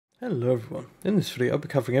Hello everyone, in this video I'll be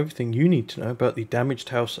covering everything you need to know about the Damaged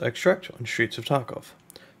House extract on Streets of Tarkov.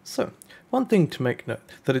 So, one thing to make note,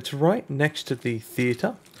 that it's right next to the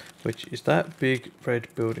theatre, which is that big red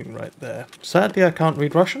building right there. Sadly I can't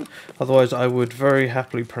read Russian, otherwise I would very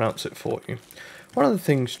happily pronounce it for you. One of the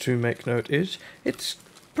things to make note is, it's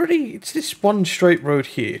this one straight road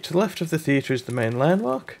here. To the left of the theatre is the main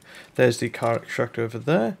landmark, there's the car extract over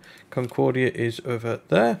there, Concordia is over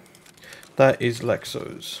there. That is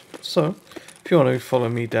Lexo's. So, if you want to follow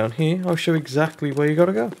me down here, I'll show exactly where you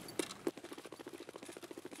gotta go.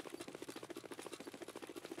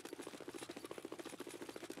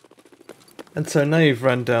 And so now you've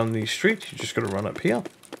run down the street, you just gotta run up here.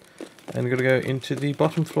 And you're gonna go into the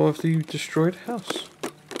bottom floor of the destroyed house.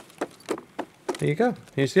 There you go,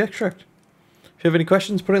 here's the extract. If you have any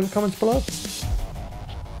questions, put it in the comments below.